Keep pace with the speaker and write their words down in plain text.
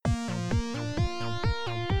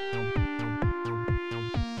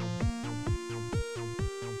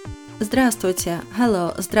Здравствуйте.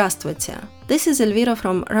 Hello, здравствуйте. This is Elvira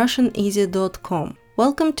from RussianEasy.com.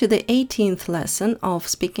 Welcome to the 18th lesson of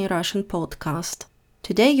Speaking Russian podcast.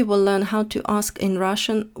 Today you will learn how to ask in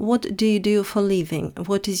Russian, what do you do for living?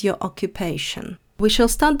 What is your occupation? We shall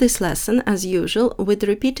start this lesson, as usual, with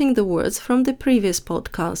repeating the words from the previous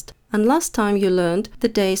podcast. And last time you learned the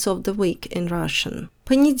days of the week in Russian.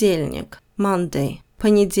 Понедельник, Monday,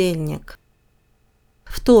 понедельник.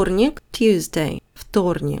 Вторник, Tuesday,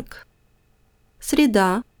 вторник.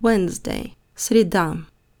 Среда, Wednesday, среда.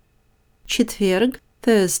 Четверг,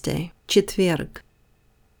 Thursday, четверг.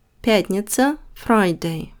 Пятница,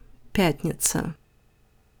 Friday, пятница.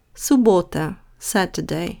 Суббота,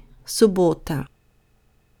 Saturday, суббота.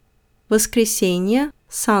 Воскресенье,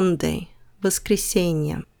 Sunday,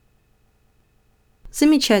 воскресенье.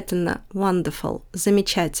 Замечательно, wonderful,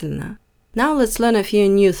 замечательно. Now let's learn a few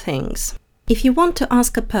new things. If you want to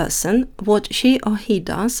ask a person what she or he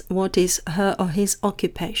does, what is her or his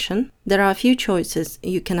occupation, there are a few choices.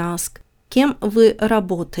 You can ask, кем вы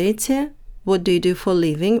работаете? What do you do for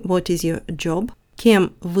living? What is your job?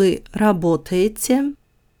 Кем вы работаете?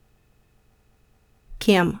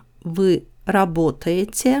 Кем вы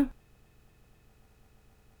работаете?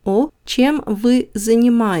 Or чем вы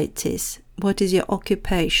занимаетесь? What is your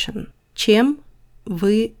occupation? Чем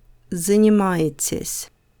вы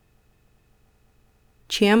занимаетесь?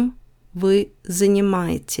 Чем вы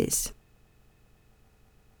занимаетесь?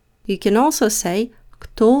 You can also say,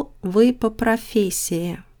 кто вы по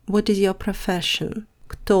профессии? What is your profession?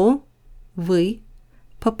 Кто вы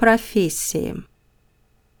по профессии?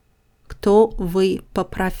 Кто вы по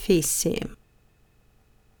профессии?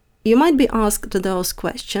 You might be asked those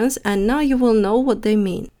questions, and now you will know what they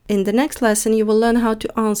mean. In the next lesson, you will learn how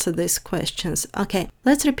to answer these questions. Okay,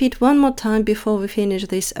 let's repeat one more time before we finish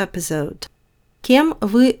this episode. Кем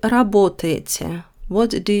вы работаете? What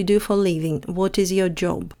do you do for living? What is your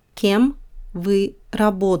job? Кем вы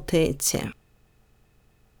работаете?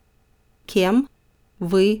 Кем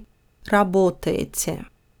вы работаете?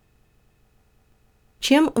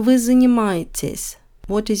 Чем вы занимаетесь?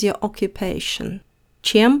 What is your occupation?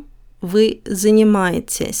 Чем вы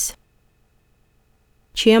занимаетесь?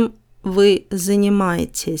 Чем вы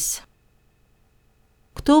занимаетесь?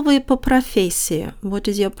 Кто вы по профессии? What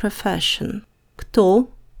is your profession? Кто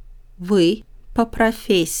вы по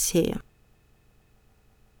профессии?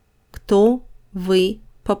 Кто вы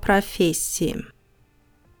по профессии?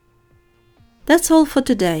 That's all for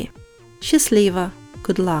today. Счастливо.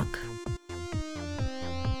 Good luck.